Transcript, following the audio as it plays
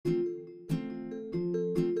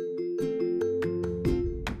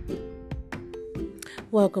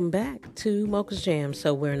Welcome back to Mocha's Jam.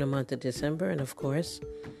 So we're in the month of December, and of course,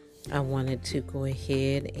 I wanted to go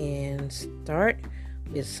ahead and start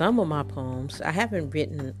with some of my poems. I haven't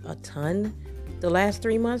written a ton the last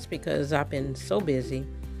 3 months because I've been so busy,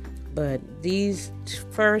 but these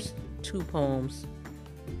first two poems,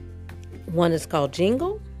 one is called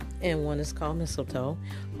Jingle and one is called Mistletoe.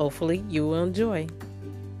 Hopefully you will enjoy.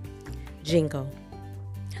 Jingle.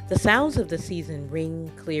 The sounds of the season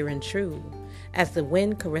ring clear and true as the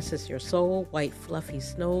wind caresses your soul, white fluffy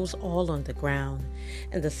snows all on the ground,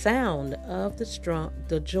 and the sound of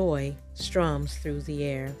the joy strums through the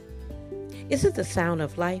air. Is it the sound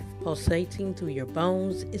of life pulsating through your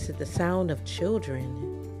bones? Is it the sound of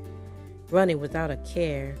children running without a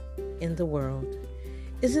care in the world?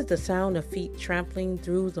 Is it the sound of feet trampling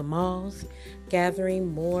through the malls,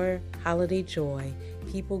 gathering more holiday joy,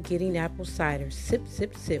 people getting apple cider, sip,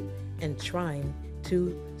 sip, sip, and trying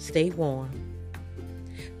to stay warm?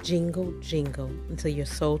 Jingle, jingle, until your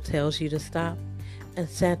soul tells you to stop, and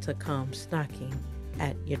Santa comes knocking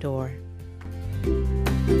at your door.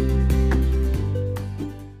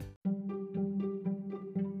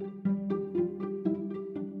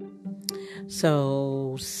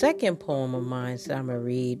 So, second poem of mine that I'm going to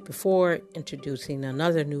read before introducing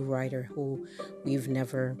another new writer who we've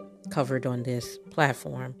never covered on this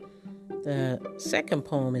platform. The second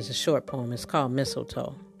poem is a short poem. It's called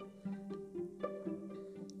Mistletoe.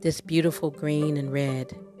 This beautiful green and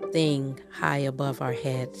red thing high above our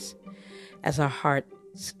heads, as our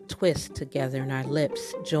hearts twist together and our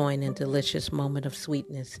lips join in delicious moment of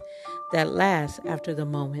sweetness that lasts after the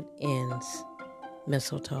moment ends.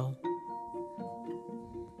 Mistletoe.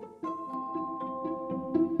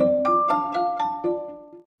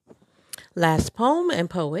 Last poem and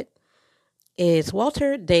poet is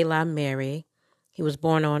Walter De LA Mare. He was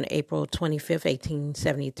born on April 25th,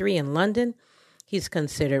 1873 in London. He's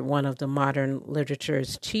considered one of the modern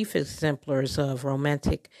literature's chief exemplars of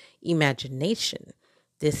romantic imagination.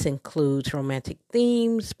 This includes romantic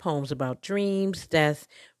themes, poems about dreams, death,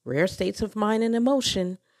 rare states of mind and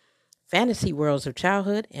emotion, fantasy worlds of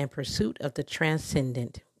childhood, and pursuit of the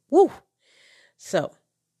transcendent. Woo! So,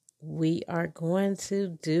 we are going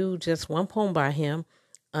to do just one poem by him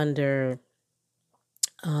under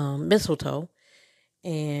Mistletoe.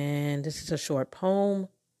 And this is a short poem.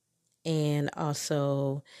 And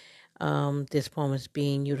also, this poem is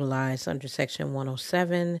being utilized under Section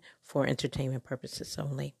 107 for entertainment purposes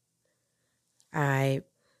only. I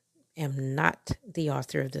am not the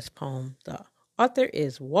author of this poem. The author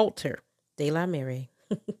is Walter De LA Mare.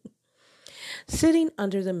 Sitting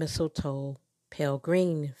under the mistletoe, pale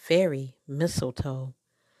green, fairy mistletoe.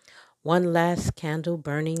 One last candle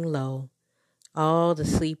burning low. All the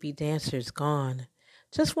sleepy dancers gone.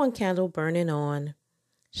 Just one candle burning on.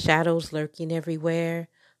 Shadows lurking everywhere.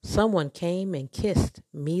 Someone came and kissed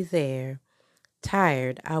me there.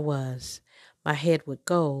 Tired I was. My head would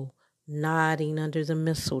go, nodding under the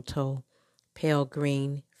mistletoe. Pale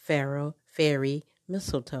green, fairy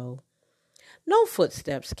mistletoe. No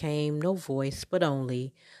footsteps came, no voice, but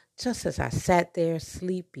only, just as I sat there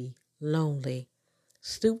sleepy, lonely,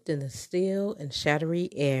 stooped in the still and shadowy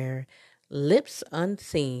air, lips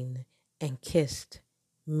unseen, and kissed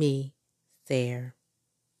me there.